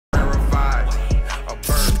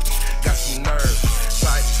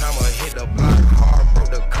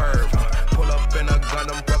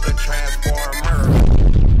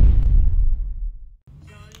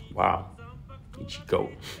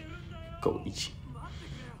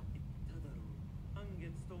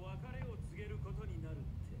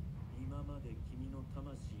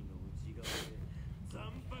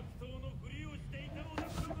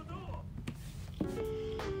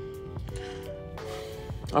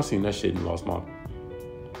I seen that shit and lost my.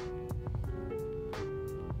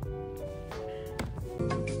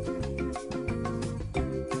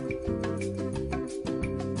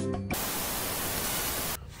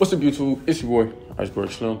 What's up, YouTube? It's your boy, Iceberg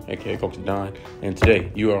Slim, aka Coach Don, and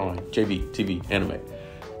today you are on JV TV Anime. And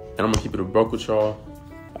I'm gonna keep it a buck with y'all.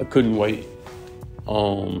 I couldn't wait.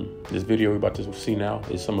 This video we're about to see now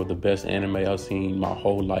is some of the best anime I've seen my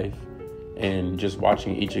whole life. And just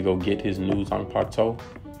watching Ichigo get his new Zanpakuto,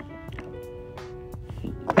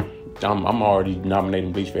 I'm already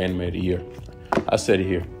nominating Bleach for Anime of the Year. I said it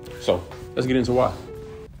here. So let's get into why.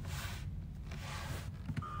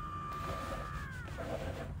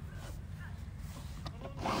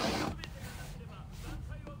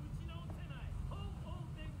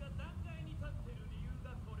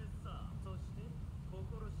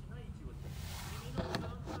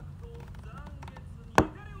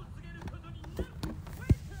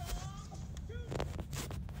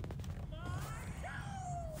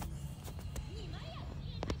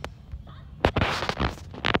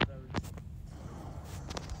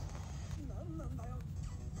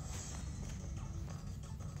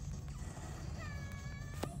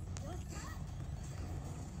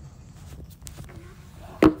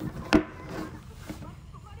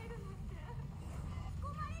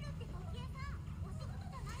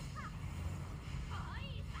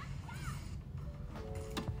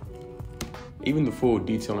 Even the full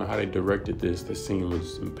detail on how they directed this, the scene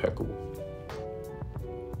was impeccable.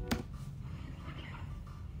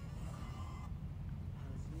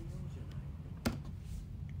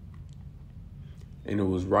 And it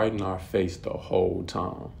was right in our face the whole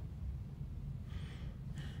time.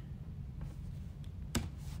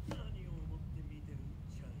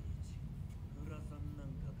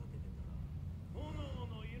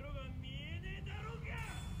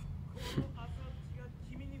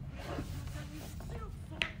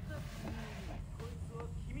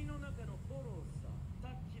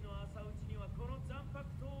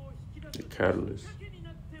 The catalyst.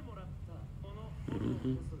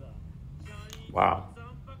 Wow.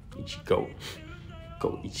 Ichigo.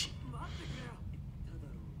 Go Ichi.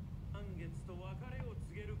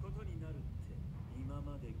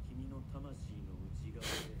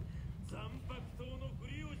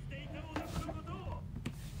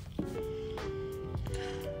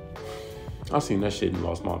 I seen that shit and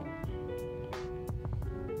lost my.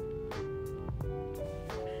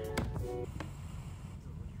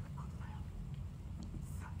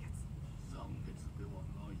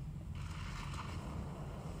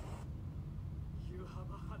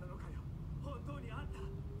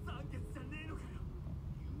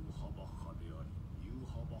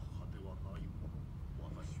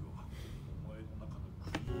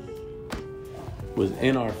 Was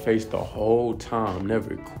in our face the whole time,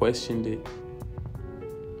 never questioned it.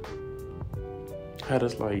 Had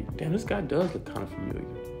us like, damn, this guy does look kind of familiar.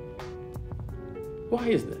 Why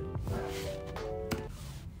is that?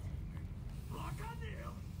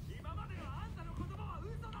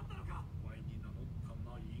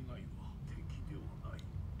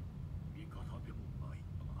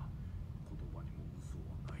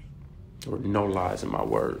 There were no lies in my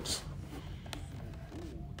words.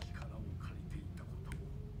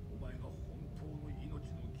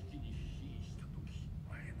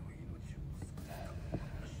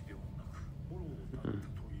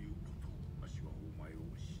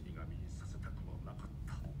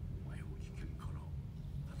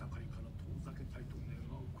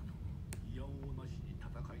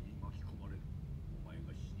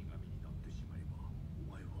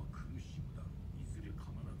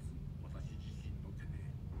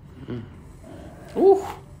 Ooh.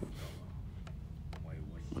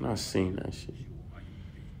 When I seen that shit.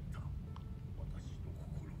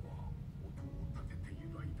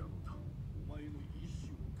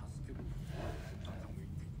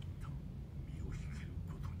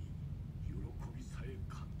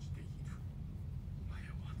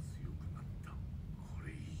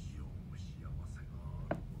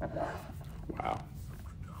 Wow.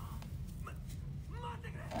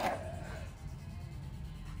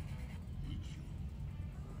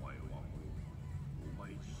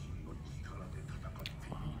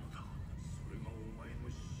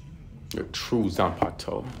 A true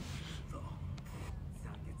Zanpakuto.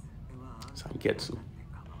 Zangetsu.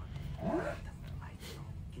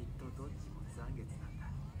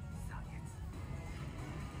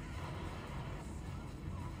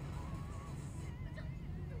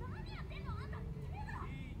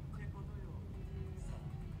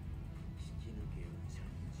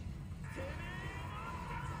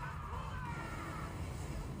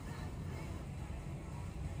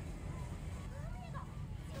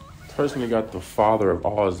 Personally got the father of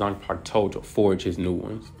all Zanpakuto to forge his new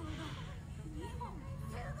ones.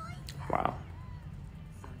 Wow.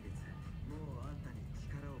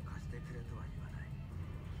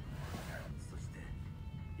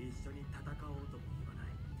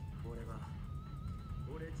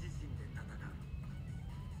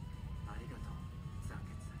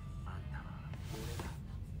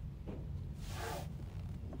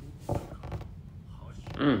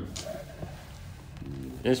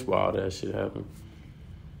 It's wild that shit happened.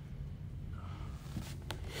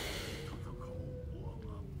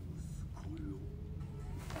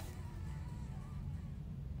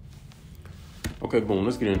 Okay, boom,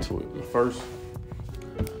 let's get into it. First,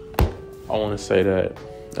 I want to say that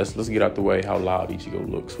let's get out the way how loud Ichigo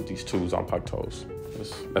looks with these two Zanpakutos.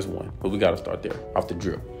 That's one, but we got to start there, off the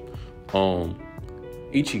drip.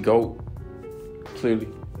 Ichigo, clearly,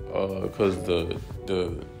 because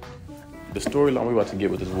the storyline we're about to get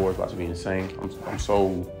with this war is about to be insane.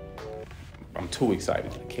 I'm too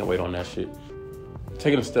excited. I can't wait on that shit.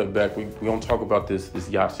 Taking a step back, we don't talk about this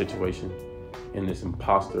yacht situation and this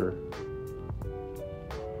imposter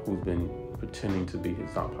who's been pretending to be his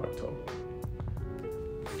Zanpakuto.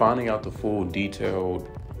 Finding out the full detailed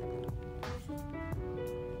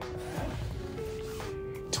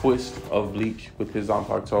twist of Bleach with his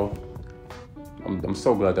Zanpakuto. I'm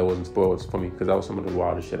so glad that wasn't spoiled for me, because that was some of the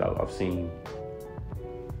wildest shit I've seen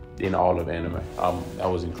in all of anime. That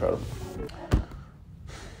was incredible.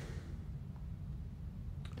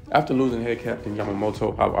 After losing head captain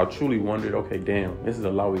Yamamoto, I truly wondered, okay, damn, this is a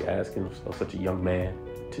lot we asking of such a young man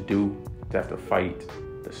to do, to have to fight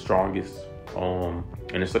the strongest. And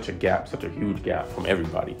it's such a huge gap from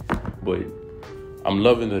everybody. But I'm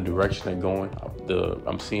loving the direction they're going.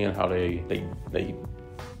 I'm seeing how they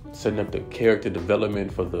setting up the character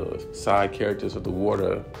development for the side characters of the war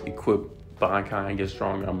to equip Bankai and get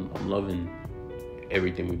stronger. I'm loving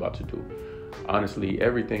everything we about to do. Honestly,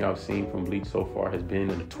 everything I've seen from Bleach so far has been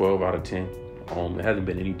in a 12 out of 10. There hasn't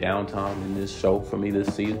been any downtime in this show for me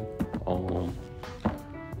this season.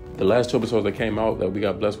 The last 2 episodes that came out that we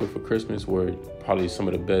got blessed with for Christmas were probably some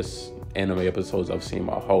of the best anime episodes I've seen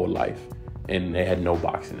my whole life. And they had no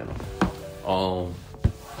boxing in them.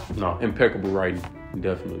 No, impeccable writing,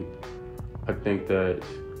 definitely. I think that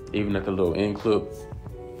even at the little end clip,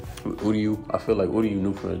 Uryu, I feel like Uryu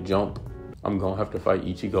knew from the jump, I'm going to have to fight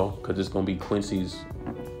Ichigo, because it's going to be Quincy's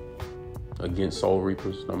against Soul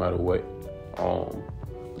Reapers, no matter what.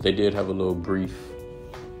 They did have a little brief,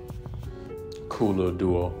 cool little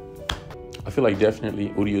duo. I feel like definitely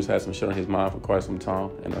Uryu's had some shit on his mind for quite some time,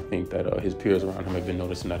 and I think that his peers around him have been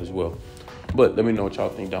noticing that as well. But let me know what y'all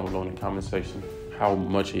think down below in the comment section. How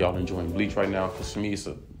much are y'all enjoying Bleach right now? Because for me, it's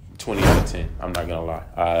a 20 out of 10. I'm not gonna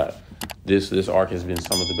lie. This arc has been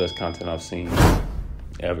some of the best content I've seen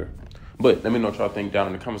ever. But let me know what y'all think down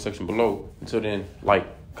in the comment section below. Until then, like,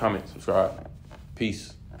 comment, subscribe.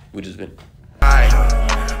 Peace. We just been.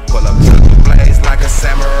 Pull up to the blaze like a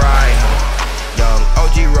samurai. Young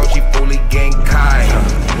OG Rochi fully gang kai.